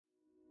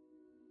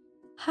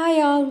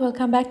Hi all,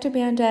 welcome back to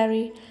Beyond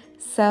Diary.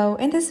 So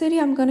in this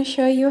video I'm going to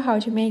show you how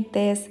to make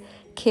this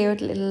cute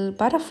little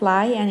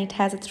butterfly, and it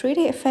has a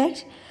 3D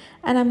effect,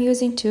 and I'm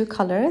using two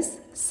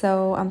colors.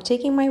 So I'm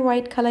taking my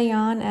white color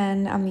yarn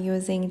and I'm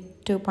using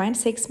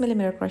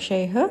 2.6mm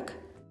crochet hook.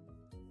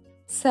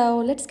 So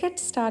let's get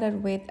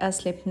started with a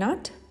slip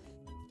knot.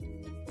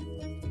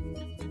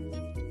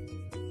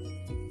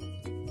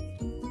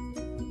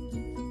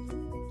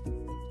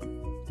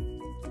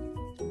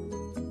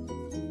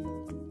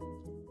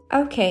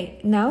 Okay,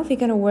 now we're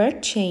gonna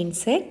work chain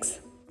 6.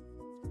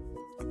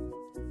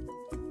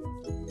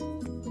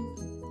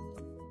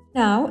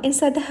 Now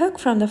insert the hook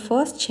from the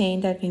first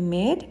chain that we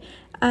made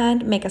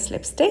and make a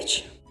slip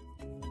stitch.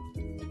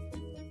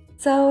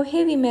 So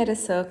here we made a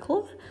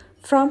circle.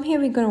 From here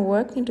we're gonna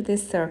work into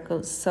this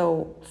circle.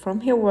 So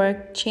from here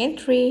work chain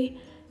 3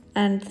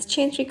 and this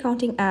chain 3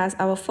 counting as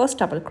our first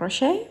double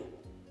crochet.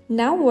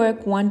 Now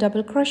work 1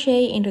 double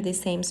crochet into the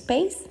same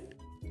space.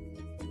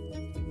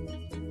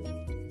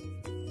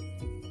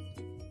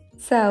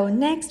 So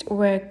next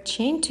work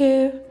chain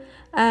 2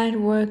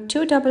 and work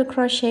 2 double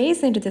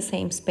crochets into the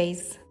same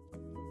space.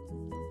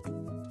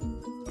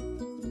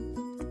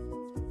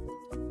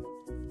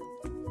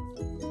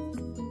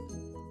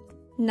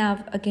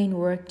 Now again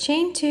work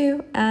chain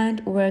 2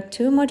 and work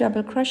 2 more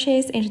double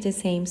crochets into the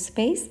same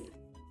space.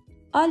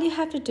 All you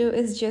have to do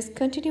is just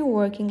continue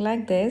working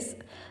like this,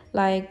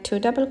 like 2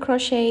 double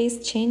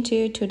crochets, chain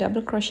 2, 2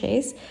 double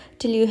crochets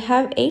till you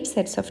have 8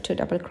 sets of 2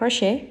 double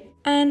crochet,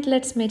 and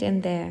let's meet in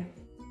there.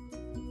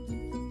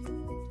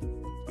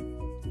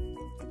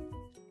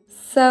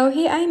 So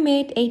here I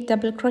made 8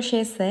 double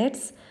crochet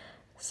sets.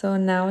 So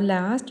now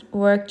last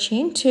work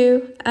chain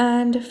 2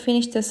 and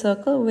finish the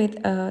circle with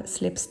a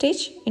slip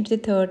stitch into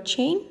the third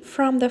chain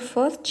from the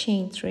first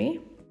chain 3.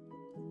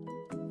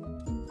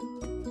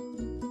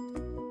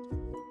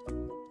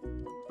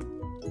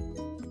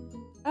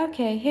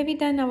 Okay, here we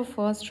done our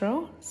first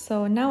row.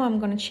 So now I'm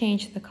going to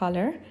change the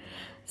color.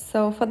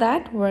 So for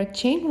that work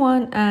chain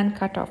 1 and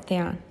cut off the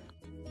yarn.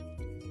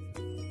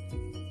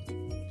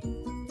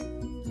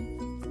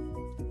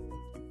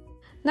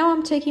 Now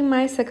I'm taking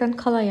my second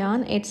color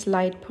yarn, it's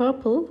light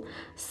purple.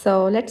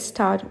 So let's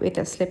start with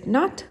a slip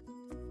knot.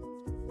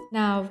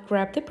 Now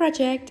grab the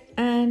project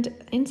and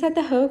insert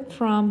the hook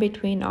from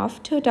between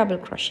of 2 double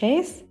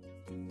crochets.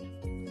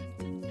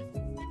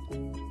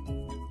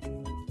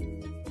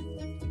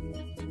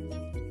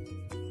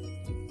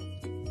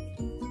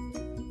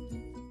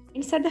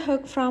 Insert the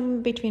hook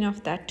from between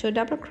of that 2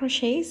 double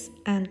crochets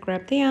and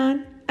grab the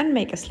yarn and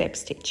make a slip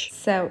stitch.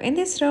 So in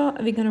this row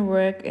we're gonna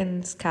work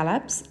in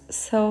scallops.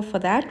 So for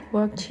that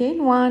work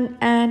chain 1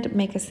 and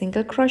make a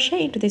single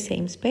crochet into the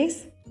same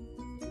space.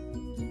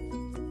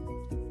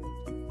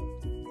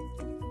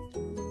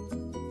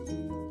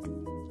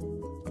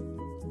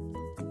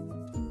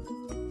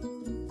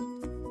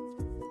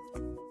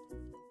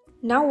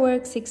 Now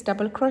work 6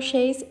 double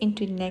crochets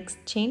into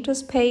next chain 2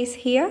 space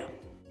here.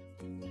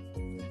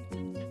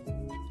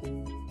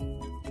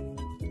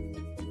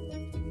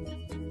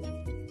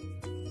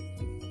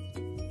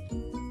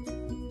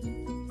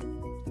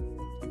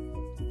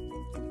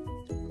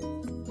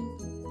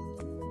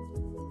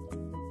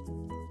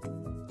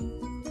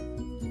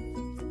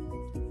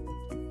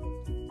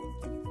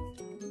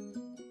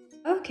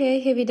 Okay,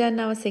 here we done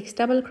our 6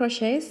 double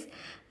crochets.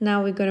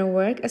 Now we're gonna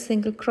work a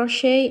single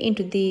crochet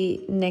into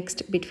the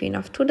next between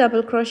of 2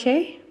 double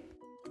crochet.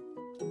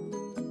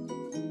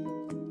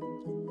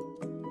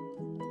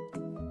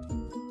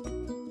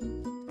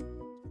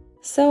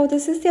 So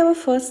this is our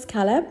first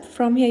scallop.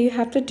 From here you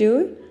have to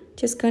do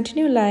just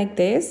continue like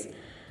this.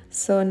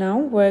 So now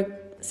work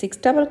 6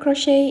 double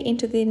crochet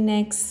into the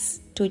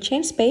next 2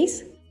 chain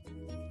space.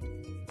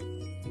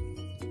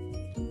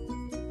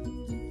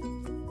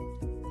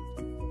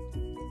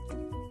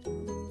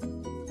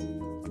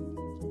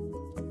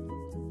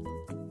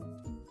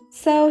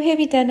 So here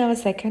we done our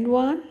second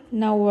one.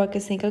 Now work a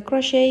single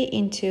crochet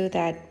into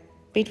that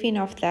between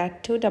of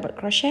that 2 double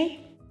crochet,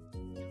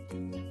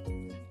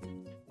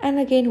 and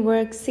again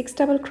work 6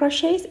 double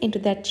crochets into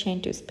that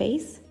chain 2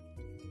 space.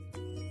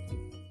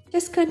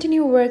 Just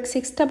continue work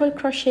 6 double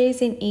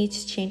crochets in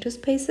each chain 2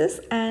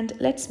 spaces, and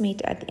let's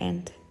meet at the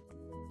end.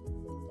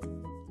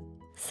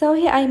 So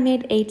here I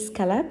made 8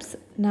 scallops.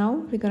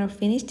 Now we're gonna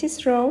finish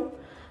this row.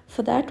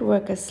 For that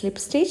work a slip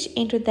stitch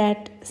into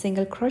that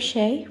single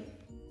crochet.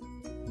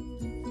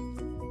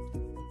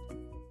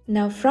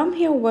 Now from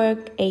here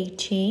work 8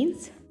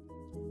 chains.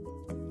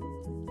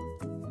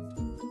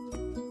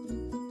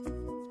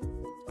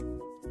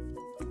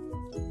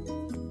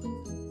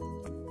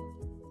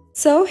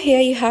 So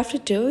here you have to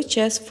do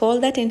just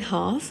fold that in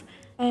half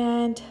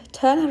and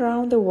turn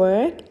around the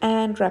work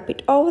and wrap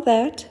it over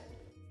that.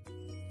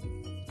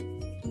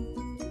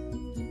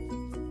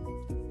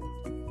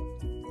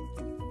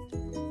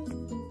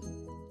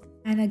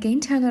 And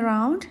again turn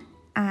around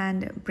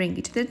and bring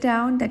it to the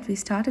down that we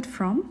started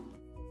from.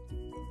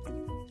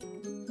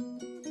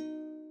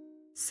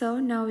 So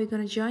now we're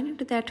going to join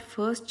into that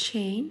first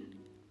chain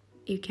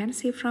you can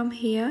see from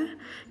here.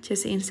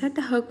 Just insert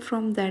the hook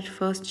from that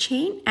first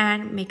chain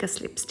and make a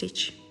slip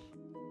stitch.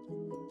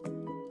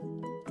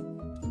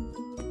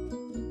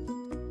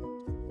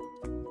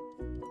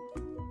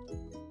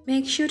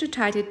 Make sure to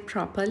tie it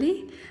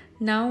properly.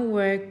 Now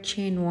work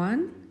chain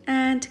 1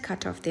 and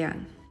cut off the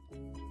yarn.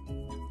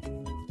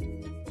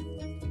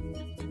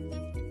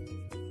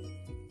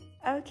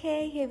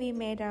 Okay, here we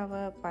made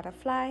our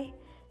butterfly.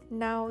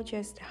 Now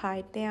just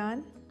hide the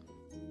yarn.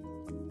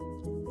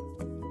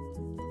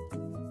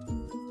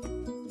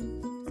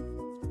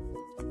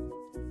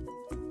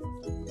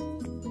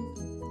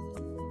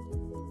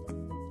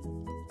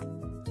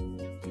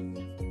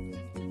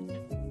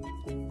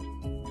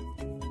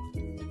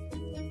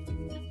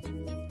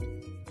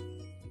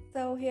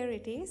 So here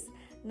it is.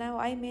 Now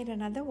I made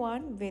another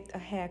one with a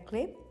hair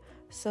clip.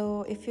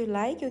 So if you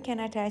like, you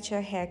can attach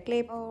a hair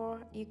clip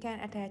or you can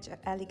attach an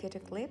alligator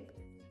clip.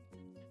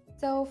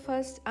 So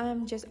first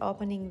I'm just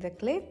opening the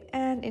clip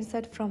and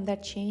insert from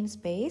that chain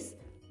space.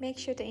 Make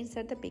sure to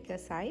insert the bigger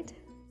side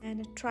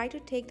and try to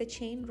take the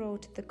chain row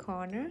to the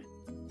corner.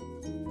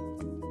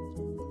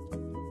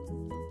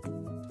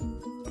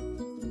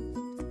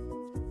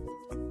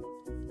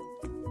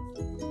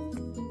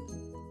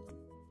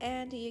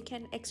 And you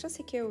can extra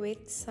secure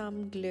with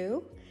some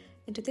glue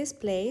into this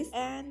place,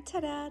 and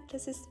ta-da,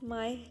 this is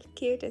my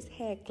cutest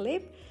hair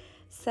clip.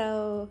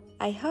 So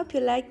I hope you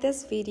like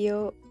this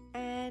video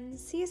and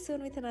see you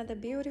soon with another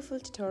beautiful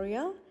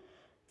tutorial.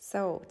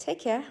 So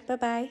take care, bye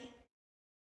bye.